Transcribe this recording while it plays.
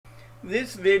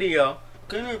This video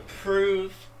gonna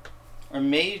prove a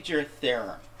major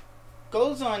theorem.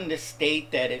 Goes on to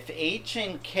state that if H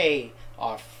and K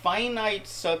are finite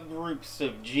subgroups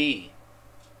of G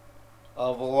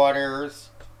of order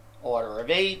of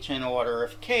H and order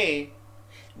of K,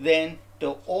 then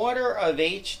the order of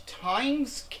H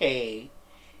times K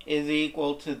is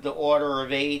equal to the order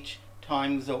of H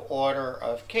times the order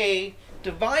of K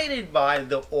divided by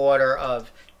the order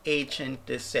of H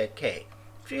intersect K.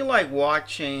 If you like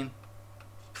watching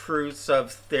proofs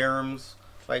of theorems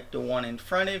like the one in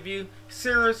front of you,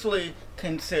 seriously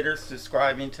consider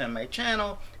subscribing to my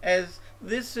channel, as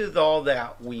this is all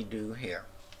that we do here.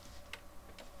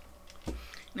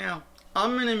 Now,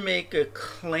 I'm going to make a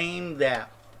claim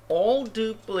that all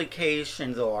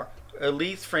duplications, or at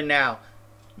least for now,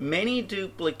 many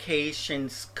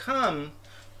duplications come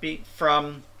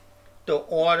from the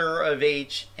order of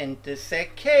H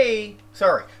intersect K,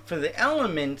 for the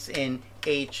elements in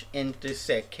H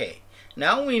intersect K.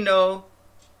 Now we know,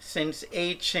 since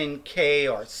H and K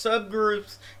are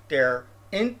subgroups, their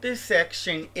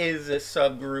intersection is a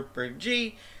subgroup of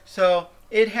G, so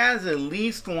it has at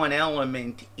least one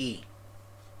element E.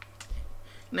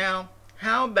 Now,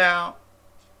 how about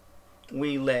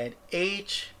we let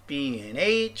H be in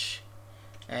H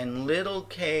and little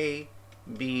k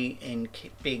be in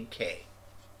big K,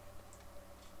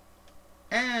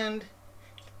 and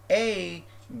A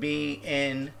be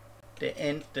in the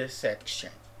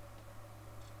intersection.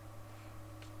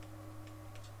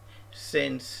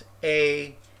 Since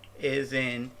A is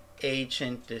in H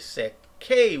intersect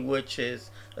K, which is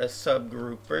a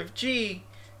subgroup of G,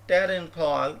 that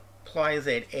implies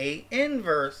that A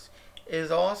inverse is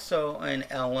also an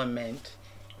element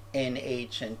in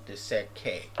H intersect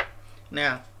K.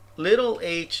 Now, little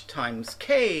h times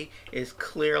k is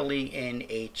clearly in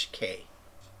HK.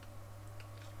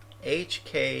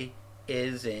 HK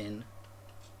is in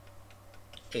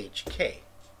HK.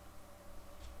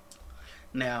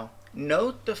 Now,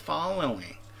 note the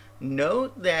following.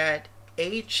 Note that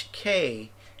HK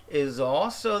is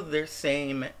also the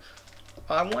same.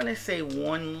 I want to say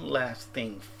one last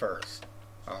thing first.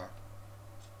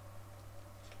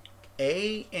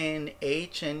 A in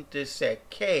H intersect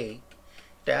K,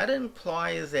 that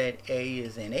implies that A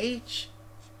is in H.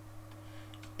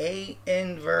 A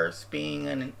inverse being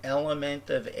an element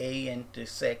of A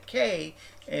intersect K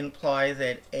implies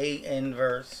that A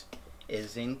inverse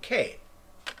is in K.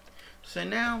 So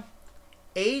now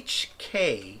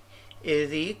HK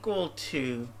is equal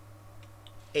to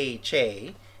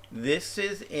HA. This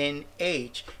is in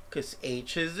H because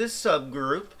H is a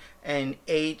subgroup, and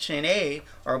H and A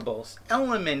are both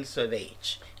elements of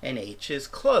H, and H is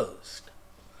closed.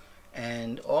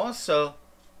 And also,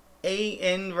 A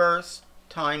inverse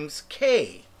times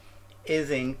K is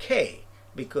in K,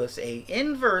 because A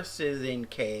inverse is in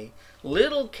K,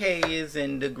 little k is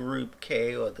in the group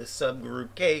K, or the subgroup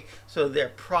K, so their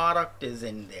product is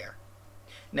in there.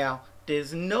 Now,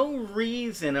 there's no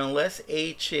reason, unless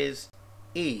H is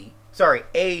A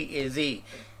is E,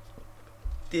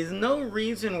 there's no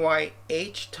reason why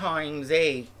H times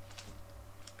A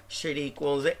should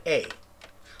equal A.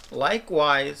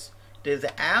 Likewise, there's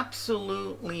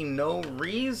absolutely no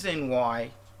reason why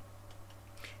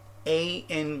A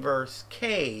inverse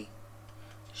K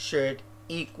should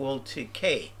equal to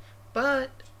K.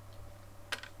 But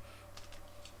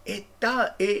it does.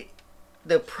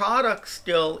 The product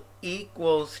still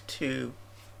equals to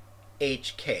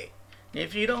HK.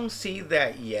 If you don't see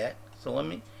that yet,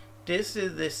 this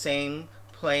is the same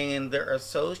playing the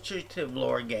associative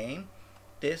LOR game.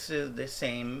 This is the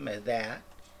same as that.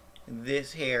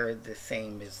 This here is the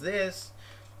same as this,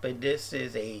 but this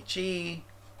is HE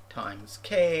times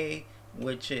K,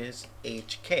 which is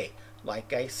HK,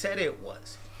 like I said it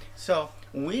was. So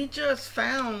we just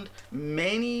found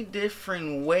many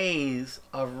different ways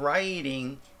of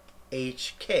writing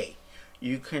HK.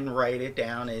 You can write it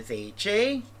down as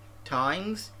HA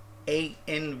times A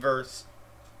inverse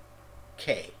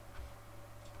K.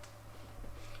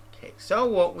 Okay, so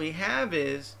what we have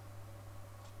is,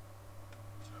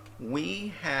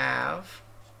 we have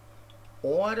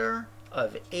order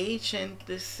of H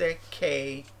intersect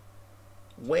K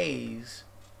ways.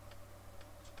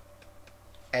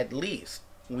 At least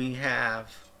we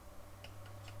have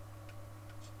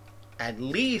at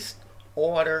least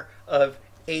order of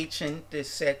H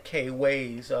intersect K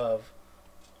ways of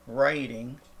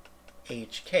writing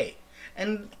HK.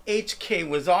 And HK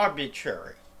was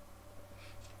arbitrary.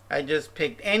 I just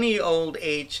picked any old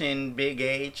H in big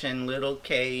H and little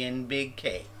k in big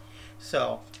K.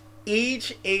 So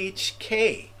each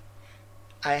HK,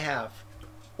 I have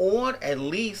or at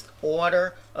least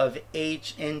order of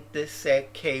h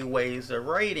intersect k ways of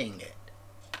writing it.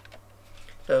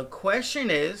 The question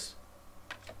is,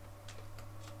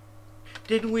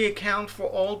 did we account for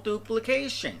all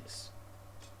duplications?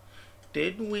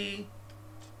 Did we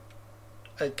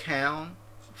account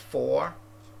for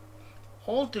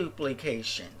all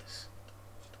duplications?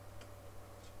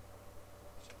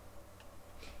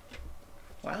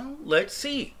 Well, let's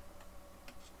see.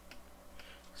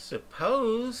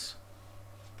 Suppose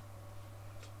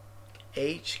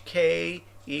hk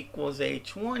equals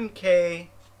h1k,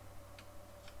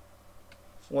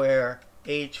 where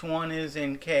h1 is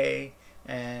in k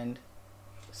and,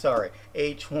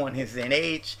 h1 is in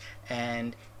h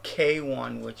and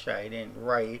k1, which I didn't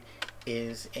write,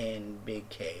 is in big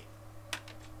K.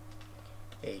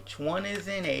 h1 is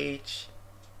in h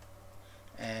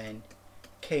and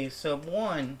k sub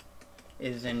 1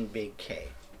 is in big K.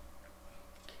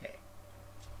 Okay.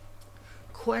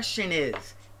 Question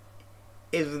is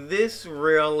this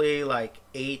really like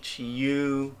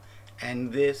HU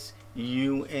and this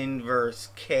U inverse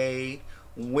K,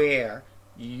 where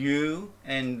U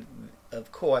and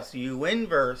of course U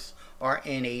inverse are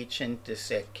in H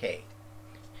intersect K?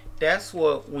 That's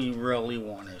what we really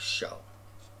want to show.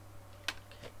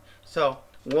 Okay. So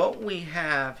what we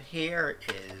have here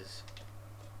is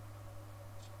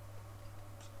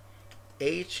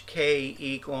HK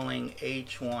equaling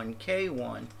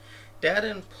H1K1. That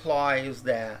implies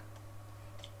that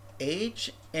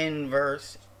H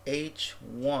inverse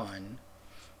H1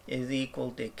 is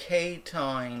equal to K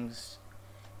times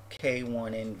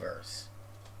K1 inverse.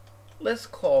 Let's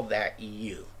call that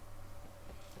U.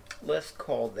 Let's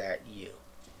call that U.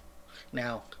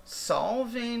 Now,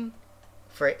 solving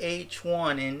for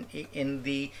H1 in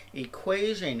the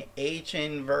equation H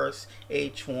inverse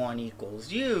H1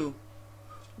 equals U,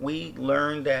 we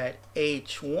learned that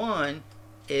H1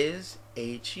 is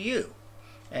HU.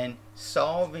 And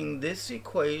solving this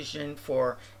equation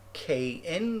for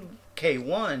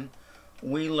K1,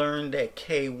 we learned that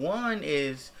K1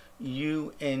 is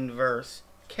U inverse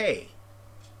K.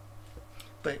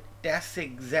 But that's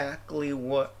exactly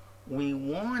what we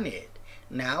wanted.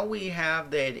 Now we have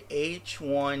that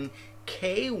H1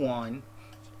 K1.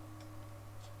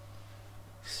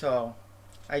 So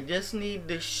I just need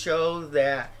to show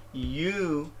that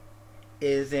U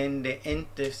is in the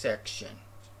intersection.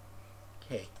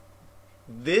 Okay.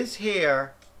 This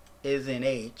here is in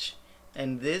H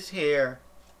and this here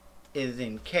is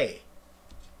in K.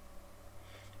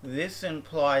 This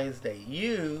implies that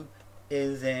U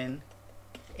is in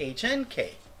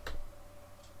HNK,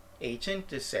 H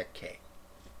intersect K,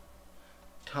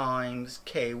 times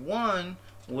K1,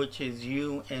 which is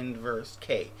U inverse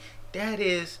K. That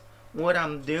is, what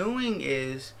I'm doing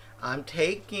is I'm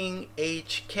taking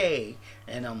HK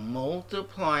and I'm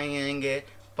multiplying it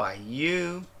by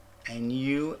U and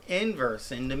U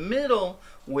inverse in the middle,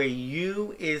 where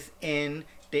U is in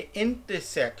the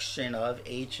intersection of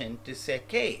H intersect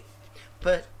K.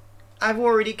 But I've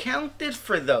already counted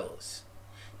for those.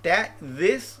 That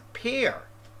this pair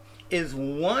is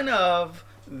one of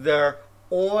the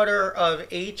order of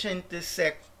H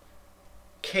intersect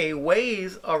K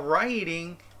ways of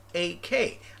writing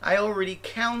AK. I already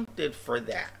counted for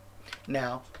that.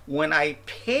 Now, when I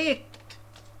picked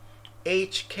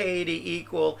HK to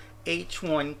equal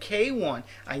H1K1,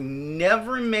 I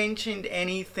never mentioned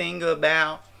anything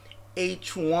about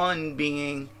H1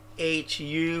 being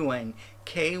HU and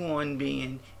K1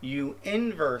 being U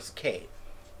inverse K.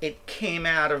 It came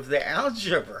out of the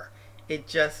algebra. It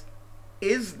just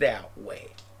is that way.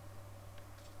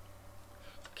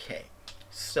 Okay,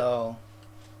 so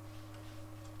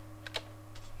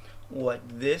what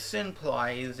this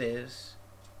implies is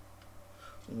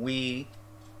we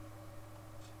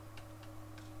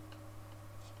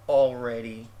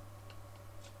already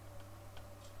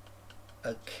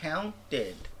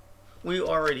counted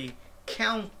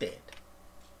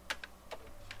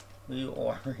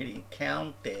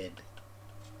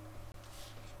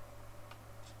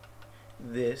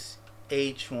this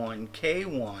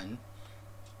H1K1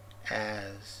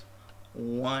 as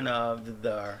one of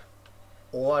the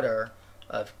order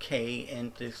of K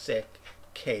intersect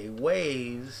K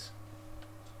ways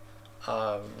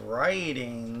of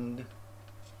writing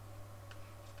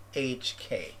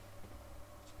HK.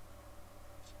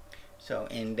 So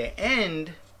in the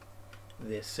end,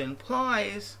 this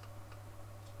implies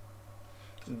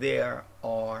there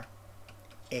are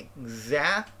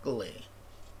exactly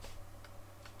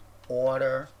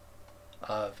order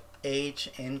of H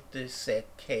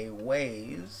intersect K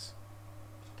ways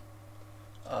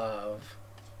of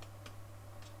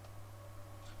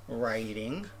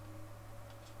writing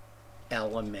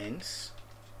elements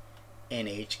in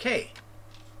HK.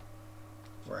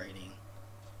 Writing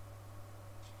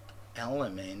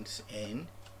elements in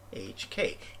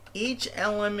HK. Each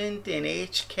element in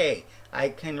HK I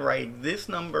can write this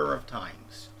number of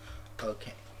times.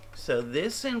 Okay, so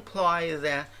this implies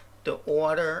that the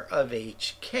order of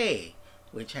HK,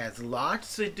 which has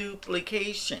lots of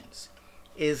duplications,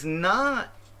 is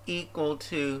not equal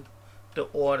to the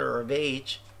order of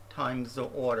H times the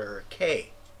order of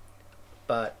K.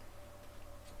 But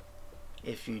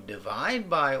if you divide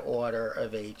by order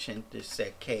of H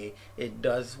intersect K, it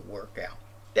does work out.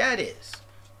 That is,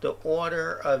 the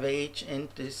order of H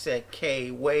intersect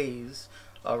K ways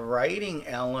of writing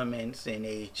elements in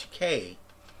HK.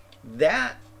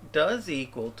 That does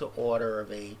equal to order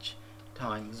of H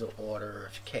times the order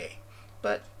of K.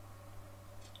 But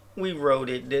we wrote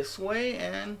it this way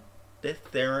and the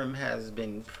theorem has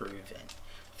been proven.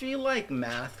 If you like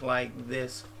math like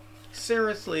this,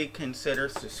 seriously consider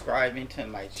subscribing to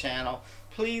my channel.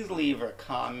 Please leave a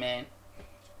comment.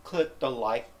 Click the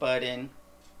like button.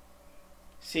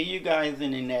 See you guys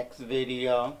in the next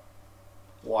video.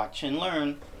 Watch and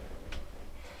learn.